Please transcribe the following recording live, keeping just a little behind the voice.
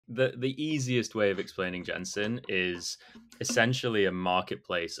The easiest way of explaining Jensen is essentially a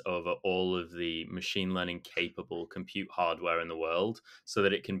marketplace over all of the machine learning capable compute hardware in the world so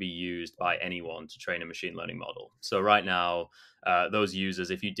that it can be used by anyone to train a machine learning model. So right now, those users,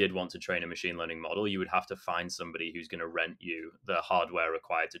 if you did want to train a machine learning model, you would have to find somebody who's going to rent you the hardware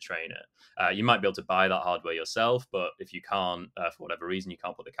required to train it. You might be able to buy that hardware yourself, but if you can't, for whatever reason, you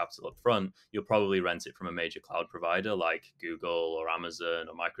can't put the capital up front, you'll probably rent it from a major cloud provider like Google or Amazon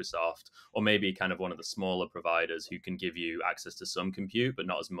or Microsoft, or maybe kind of one of the smaller providers who can give you access to some compute, but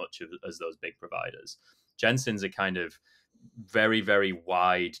not as much as those big providers. Jensen's a kind of very, very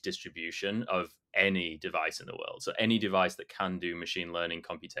wide distribution of any device in the world. So any device that can do machine learning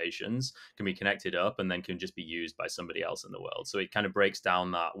computations can be connected up and then can just be used by somebody else in the world. So it kind of breaks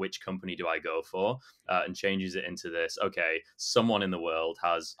down that which company do I go for, and changes it into this, okay, someone in the world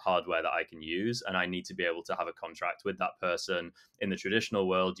has hardware that I can use and I need to be able to have a contract with that person. In the traditional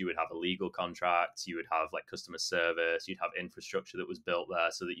world, you would have a legal contract, you would have like customer service, you'd have infrastructure that was built there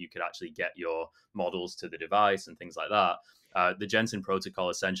so that you could actually get your models to the device and things like that. The Jensen protocol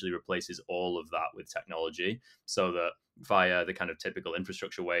essentially replaces all of that with technology so that via the kind of typical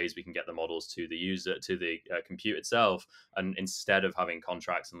infrastructure ways, we can get the models to the user, to the compute itself. And instead of having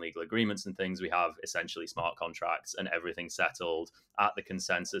contracts and legal agreements and things, we have essentially smart contracts and everything settled at the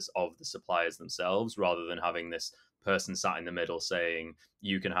consensus of the suppliers themselves, rather than having this person sat in the middle saying,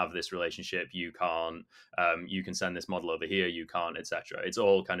 you can have this relationship, you can't, you can send this model over here, you can't, etc. It's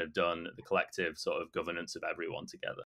all kind of done, the collective sort of governance of everyone together.